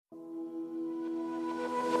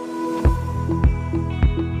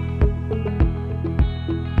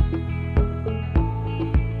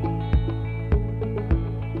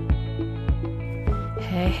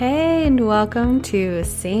and welcome to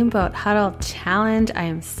Same Boat Huddle Challenge. I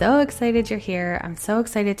am so excited you're here. I'm so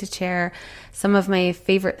excited to share some of my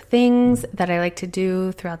favorite things that I like to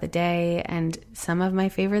do throughout the day and some of my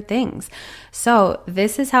favorite things. So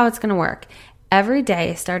this is how it's going to work. Every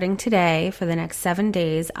day, starting today for the next 7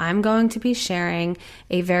 days, I'm going to be sharing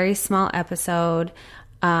a very small episode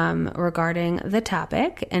regarding the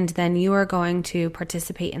topic, and then you are going to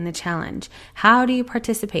participate in the challenge. How do you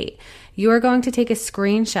participate? You are going to take a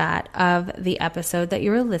screenshot of the episode that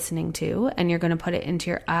you are listening to, and you're going to put it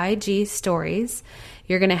into your IG stories.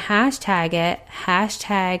 You're going to hashtag it,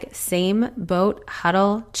 hashtag Same Boat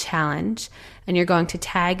Huddle Challenge, and you're going to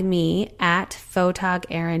tag me at Photog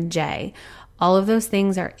Erin J. All of those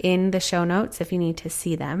things are in the show notes if you need to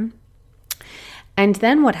see them. And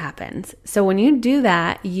then what happens? So when you do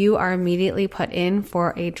that, you are immediately put in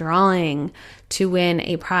for a drawing to win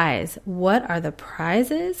a prize. What are the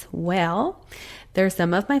prizes? Well, there's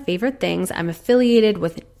some of my favorite things. I'm affiliated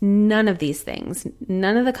with none of these things,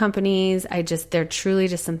 none of the companies. They're truly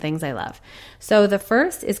just some things I love. So the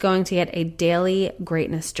first is going to get a daily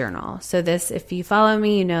greatness journal. So this, if you follow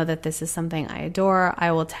me, you know that this is something I adore.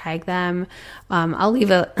 I will tag them. I'll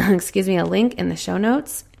leave a link in the show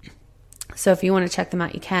notes. So if you want to check them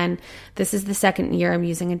out, you can. This is the second year I'm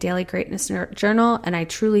using a daily greatness journal, and I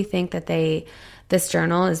truly think that this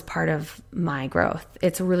journal is part of my growth.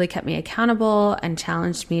 It's really kept me accountable and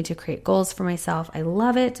challenged me to create goals for myself. I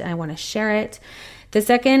love it, and I want to share it. The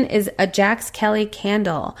second is a Jax Kelly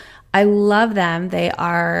candle. I love them. They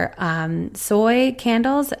are soy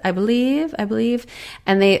candles, I believe.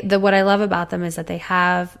 And what I love about them is that they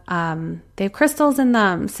have crystals in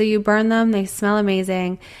them. So you burn them, they smell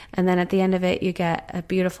amazing, and then at the end of it, you get a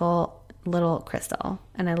beautiful little crystal.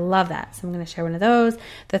 And I love that. So I'm going to share one of those.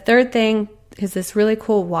 The third thing is this really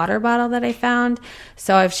cool water bottle that I found.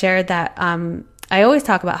 So I've shared that. I always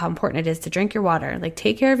talk about how important it is to drink your water, like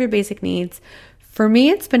take care of your basic needs. For me,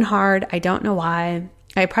 it's been hard. I don't know why.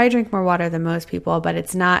 I probably drink more water than most people, but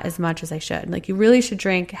it's not as much as I should. Like, you really should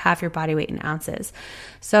drink half your body weight in ounces.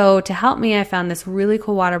 So to help me, I found this really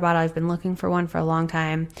cool water bottle. I've been looking for one for a long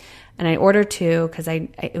time, and I ordered two because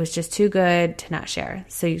it was just too good to not share.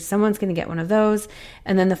 So someone's going to get one of those.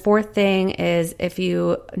 And then the fourth thing is, if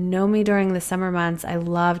you know me during the summer months, I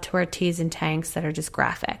love to wear tees and tanks that are just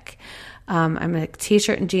graphic. I'm a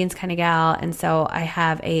t-shirt and jeans kind of gal, and so I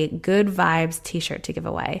have a Good Vibes t-shirt to give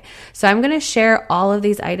away. So I'm going to share all of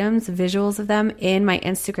these items, visuals of them, in my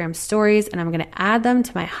Instagram stories, and I'm going to add them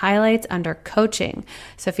to my highlights under coaching.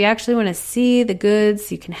 So if you actually want to see the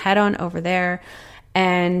goods, you can head on over there.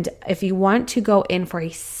 And if you want to go in for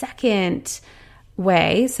a second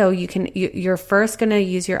way, so you're first going to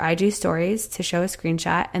use your IG stories to show a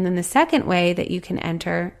screenshot, and then the second way that you can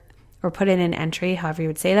enter or put in an entry, however you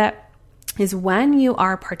would say that, is when you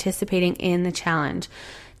are participating in the challenge.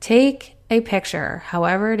 Take a picture,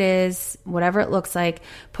 however it is, whatever it looks like,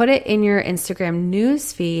 put it in your Instagram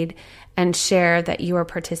news feed and share that you are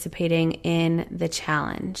participating in the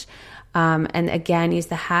challenge. And again, use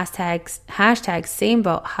the hashtag Same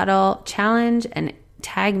Boat Huddle Challenge and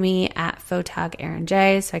tag me at Photog Erin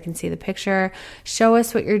J so I can see the picture. Show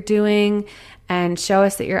us what you're doing and show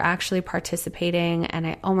us that you're actually participating.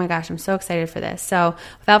 And oh my gosh, I'm so excited for this. So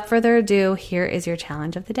without further ado, here is your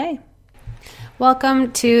challenge of the day.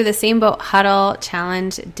 Welcome to the Same Boat Huddle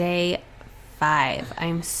Challenge Day 5.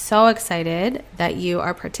 I'm so excited that you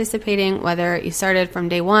are participating, whether you started from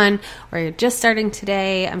day 1 or you're just starting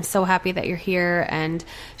today. I'm so happy that you're here and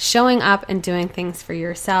showing up and doing things for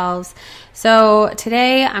yourselves. So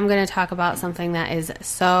today I'm going to talk about something that is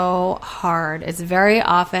so hard. It's very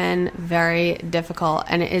often very difficult,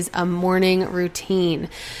 and it is a morning routine.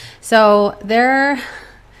 So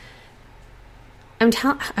I'm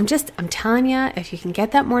telling you, if you can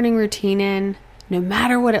get that morning routine in, no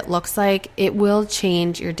matter what it looks like, it will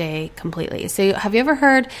change your day completely. So have you ever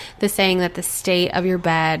heard the saying that the state of your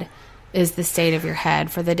bed is the state of your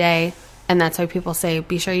head for the day? And that's why people say,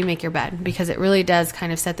 be sure you make your bed, because it really does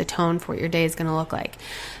kind of set the tone for what your day is going to look like.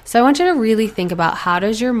 So I want you to really think about, how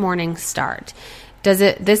does your morning start?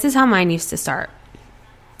 This is how mine used to start.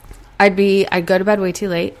 I'd go to bed way too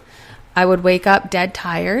late. I would wake up dead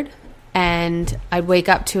tired. And I'd wake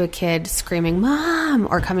up to a kid screaming, "Mom,"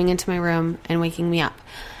 or coming into my room and waking me up.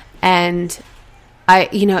 And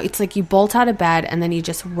it's like you bolt out of bed and then you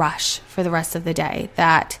just rush for the rest of the day,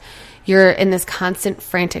 that you're in this constant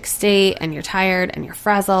frantic state and you're tired and you're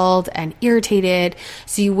frazzled and irritated.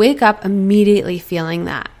 So you wake up immediately feeling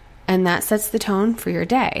that, and that sets the tone for your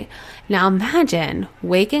day. Now imagine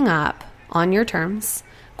waking up on your terms,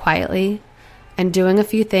 quietly, and doing a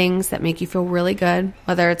few things that make you feel really good,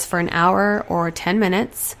 whether it's for an hour or 10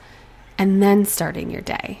 minutes, and then starting your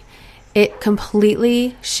day. It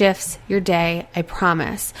completely shifts your day, I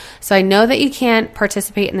promise. So I know that you can't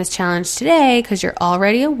participate in this challenge today because you're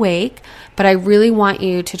already awake, but I really want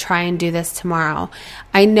you to try and do this tomorrow.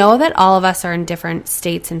 I know that all of us are in different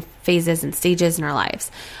states and phases and stages in our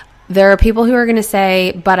lives. There are people who are going to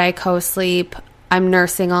say, but I co-sleep, I'm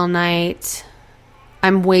nursing all night,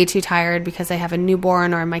 I'm way too tired because I have a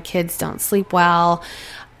newborn or my kids don't sleep well.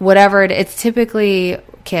 Whatever it's typically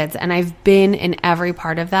kids. And I've been in every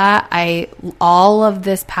part of that. All of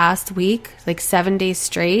this past week, like 7 days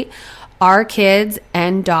straight, our kids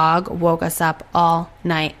and dog woke us up all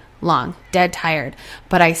night long, dead tired.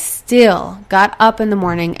 But I still got up in the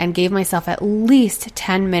morning and gave myself at least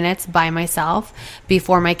 10 minutes by myself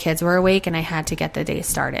before my kids were awake and I had to get the day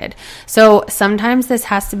started. So sometimes this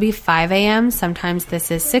has to be 5 a.m., sometimes this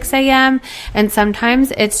is 6 a.m., and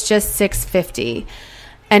sometimes it's just 6:50.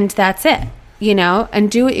 And that's it, and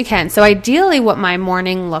do what you can. So ideally what my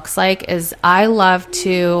morning looks like is I love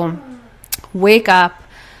to wake up,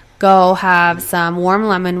 go have some warm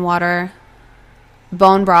lemon water,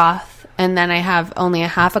 bone broth, and then I have only a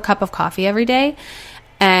half a cup of coffee every day.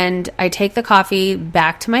 And I take the coffee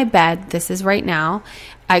back to my bed. This is right now.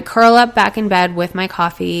 I curl up back in bed with my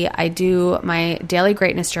coffee. I do my daily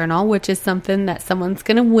greatness journal, which is something that someone's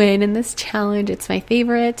going to win in this challenge. It's my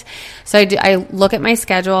favorite. So I look at my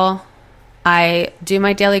schedule. I do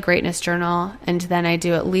my daily greatness journal, and then I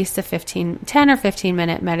do at least a 10 or 15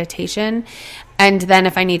 minute meditation. And then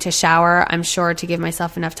if I need to shower, I'm sure to give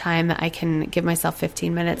myself enough time that I can give myself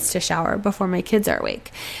 15 minutes to shower before my kids are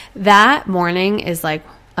awake. That morning is like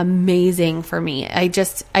amazing for me.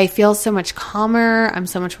 I feel so much calmer. I'm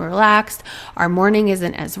so much more relaxed. Our morning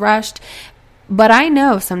isn't as rushed. But I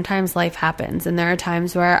know sometimes life happens, and there are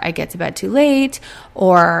times where I get to bed too late,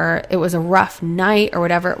 or it was a rough night, or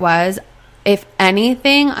whatever it was. If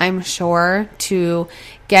anything, I'm sure to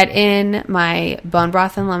get in my bone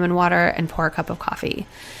broth and lemon water and pour a cup of coffee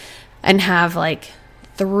and have like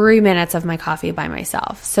 3 minutes of my coffee by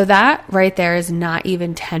myself. So that right there is not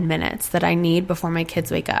even 10 minutes that I need before my kids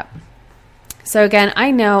wake up. So again, I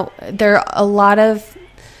know there are a lot of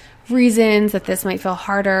reasons that this might feel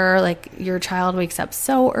harder, like your child wakes up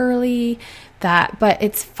so early but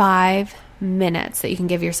it's 5 minutes that you can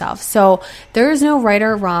give yourself. So there is no right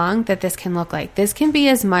or wrong that this can look like. This can be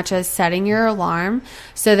as much as setting your alarm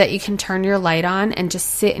so that you can turn your light on and just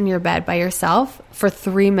sit in your bed by yourself for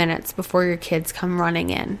 3 minutes before your kids come running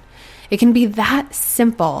in. It can be that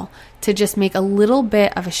simple to just make a little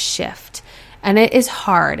bit of a shift. And it is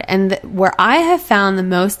hard. And where I have found the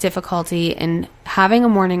most difficulty in having a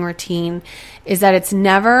morning routine is that it's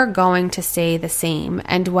never going to stay the same.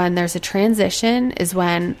 And when there's a transition is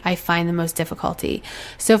when I find the most difficulty.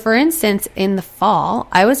 So for instance, in the fall,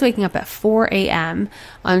 I was waking up at 4 a.m.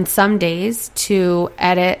 on some days to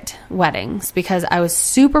edit weddings because I was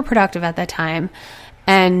super productive at that time.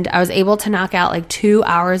 And I was able to knock out like 2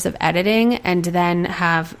 hours of editing and then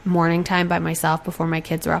have morning time by myself before my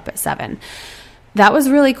kids were up at 7. That was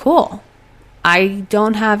really cool. I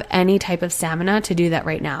don't have any type of stamina to do that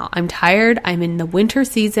right now. I'm tired. I'm in the winter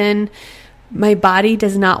season. My body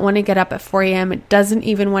does not want to get up at 4 a.m. It doesn't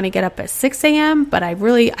even want to get up at 6 a.m. But I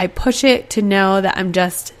push it to know that I'm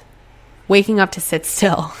just waking up to sit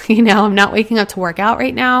still. I'm not waking up to work out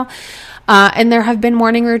right now. And there have been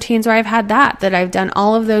morning routines where I've had that I've done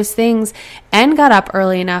all of those things and got up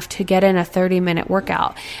early enough to get in a 30-minute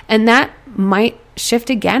workout. And that might shift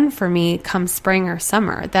again for me come spring or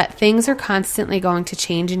summer, that things are constantly going to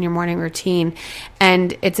change in your morning routine.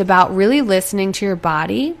 And it's about really listening to your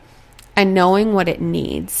body and knowing what it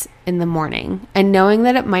needs in the morning and knowing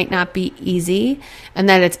that it might not be easy and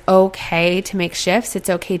that it's okay to make shifts. It's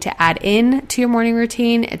okay to add in to your morning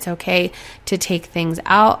routine. It's okay to take things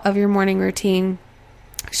out of your morning routine.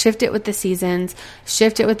 Shift it with the seasons,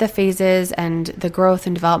 shift it with the phases and the growth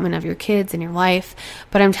and development of your kids and your life.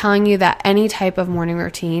 But I'm telling you that any type of morning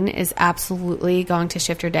routine is absolutely going to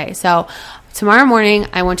shift your day. So tomorrow morning,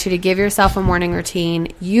 I want you to give yourself a morning routine.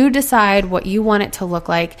 You decide what you want it to look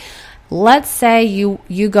like. Let's say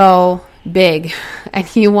you go big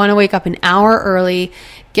and you want to wake up an hour early,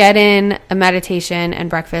 get in a meditation and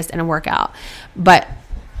breakfast and a workout. But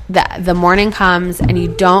the morning comes and you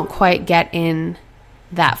don't quite get in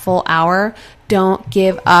that full hour. Don't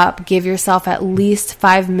give up. Give yourself at least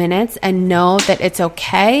 5 minutes and know that it's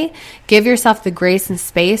okay. Give yourself the grace and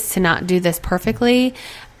space to not do this perfectly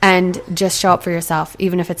and just show up for yourself.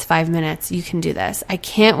 Even if it's 5 minutes, you can do this. I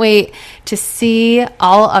can't wait to see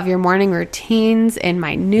all of your morning routines in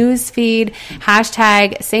my news feed. #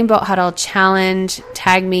 Same Boat Huddle Challenge.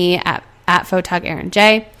 Tag me at Photog Erin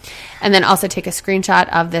J. And then also take a screenshot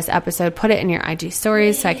of this episode, put it in your IG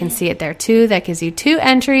stories so I can see it there too. That gives you 2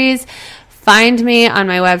 entries. Find me on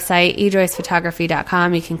my website,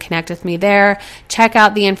 ejoycephotography.com. You can connect with me there. Check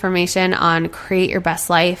out the information on Create Your Best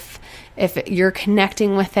Life. If you're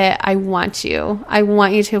connecting with it, I want you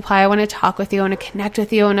to apply. I want to talk with you. I want to connect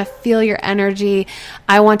with you. I want to feel your energy.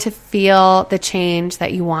 I want to feel the change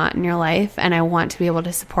that you want in your life. And I want to be able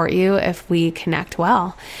to support you if we connect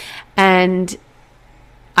well. And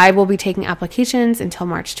I will be taking applications until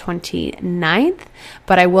March 29th,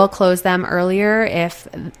 but I will close them earlier if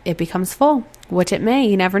it becomes full, which it may.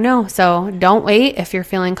 You never know. So don't wait if you're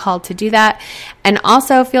feeling called to do that. And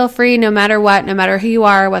also feel free, no matter what, no matter who you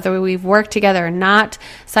are, whether we've worked together or not,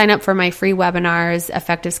 sign up for my free webinars,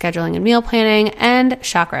 Effective Scheduling and Meal Planning, and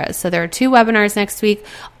Chakras. So there are 2 webinars next week.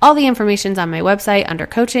 All the information's on my website under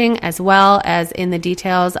coaching, as well as in the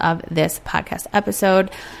details of this podcast episode.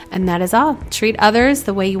 And that is all. Treat others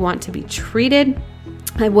the way you want to be treated.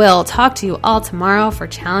 I will talk to you all tomorrow for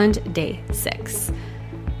challenge day 6.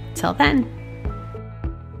 Till then.